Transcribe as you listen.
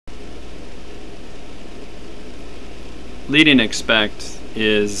lead and expect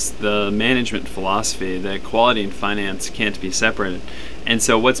is the management philosophy that quality and finance can't be separated. And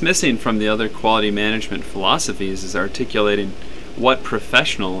so what's missing from the other quality management philosophies is articulating what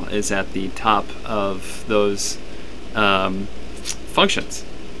professional is at the top of those functions.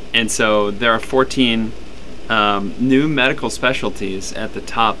 And so there are 14 new medical specialties at the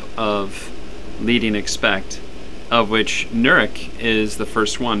top of lead and expect, of which Neuric is the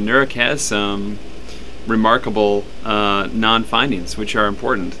first one. Neuric has some remarkable non-findings, which are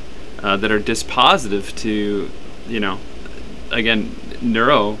important, that are dispositive to, again,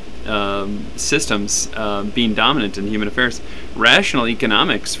 neuro systems being dominant in human affairs. Rational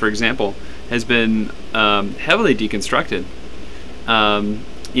economics, for example, has been heavily deconstructed.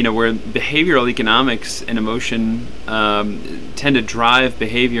 Where behavioral economics and emotion tend to drive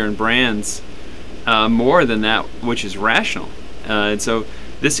behavior and brands more than that which is rational. And so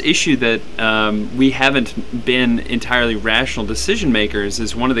this issue that we haven't been entirely rational decision makers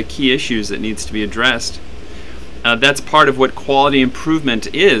is one of the key issues that needs to be addressed. That's part of what quality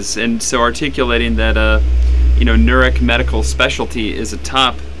improvement is, and so articulating that Neuric medical specialty is a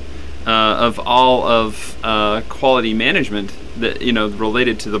top of all of quality management that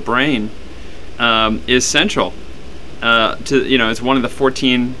related to the brain is central to it's one of the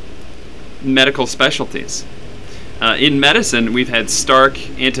 14 medical specialties. In medicine, we've had Stark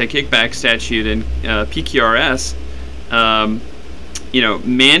anti-kickback statute and PQRS,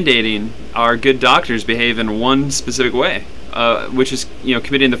 mandating our good doctors behave in one specific way, which is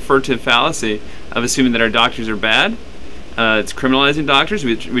committing the furtive fallacy of assuming that our doctors are bad. It's criminalizing doctors,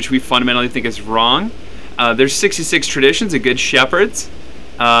 which we fundamentally think is wrong. There's 66 traditions of good shepherds.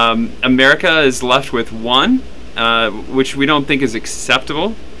 America is left with one, which we don't think is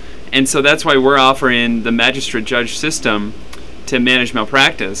acceptable. And so that's why we're offering the magistrate-judge system to manage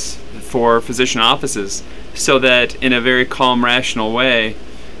malpractice for physician offices, so that in a very calm, rational way,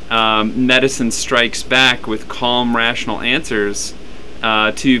 medicine strikes back with calm, rational answers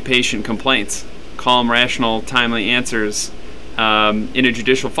to patient complaints. Calm, rational, timely answers in a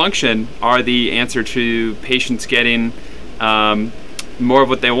judicial function are the answer to patients getting more of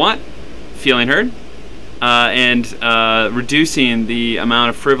what they want, feeling heard, and reducing the amount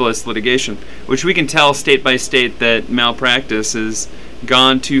of frivolous litigation, which we can tell state by state that malpractice has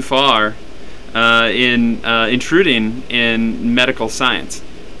gone too far in intruding in medical science.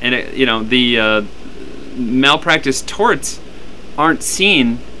 And the malpractice torts aren't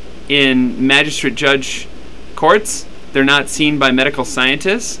seen in magistrate judge courts. They're not seen by medical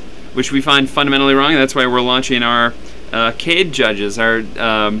scientists, which we find fundamentally wrong. That's why we're launching our CADE judges, our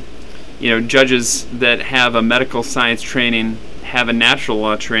judges that have a medical science training, have a natural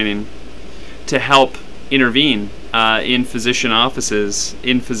law training, to help intervene in physician offices,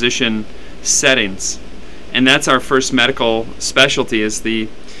 in physician settings. And that's our first medical specialty, is the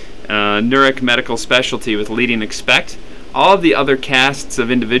Neuric medical specialty with lead and expect. All of the other castes of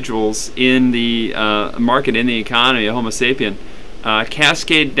individuals in the market, in the economy, a Homo sapien,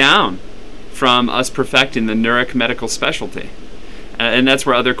 cascade down from us perfecting the Neuric medical specialty. And that's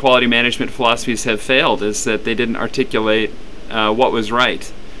where other quality management philosophies have failed, is that they didn't articulate what was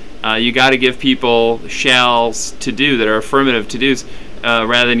right. You got to give people shalls to do that are affirmative to dos,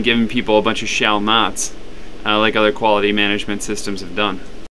 rather than giving people a bunch of shall nots, like other quality management systems have done.